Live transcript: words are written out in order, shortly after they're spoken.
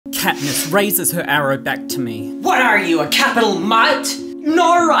Katniss raises her arrow back to me. What are you, a capital mutt?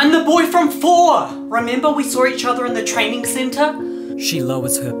 No, I'm the boy from 4! Remember we saw each other in the training centre? She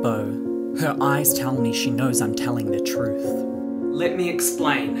lowers her bow. Her eyes tell me she knows I'm telling the truth. Let me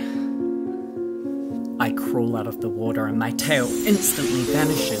explain. I crawl out of the water and my tail instantly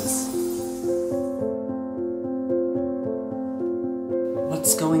vanishes.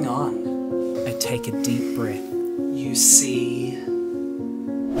 What's going on? I take a deep breath. You see...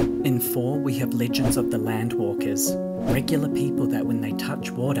 In 4, we have legends of the Landwalkers, regular people that when they touch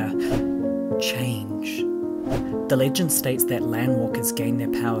water, change. The legend states that Landwalkers gain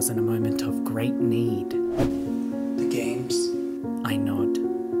their powers in a moment of great need. The games? I nod.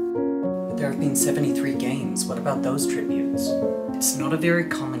 There have been 73 games, what about those tributes? It's not a very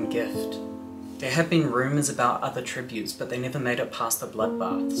common gift. There have been rumours about other tributes, but they never made it past the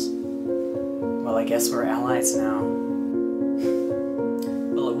bloodbaths. Well, I guess we're allies now.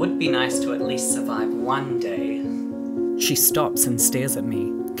 Well, it would be nice to at least survive one day. She stops and stares at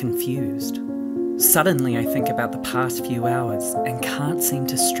me, confused. Suddenly I think about the past few hours and can't seem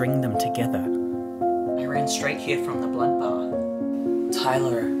to string them together. I ran straight here from the bloodbath.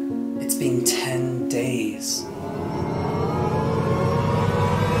 Tyler, it's been 10 days.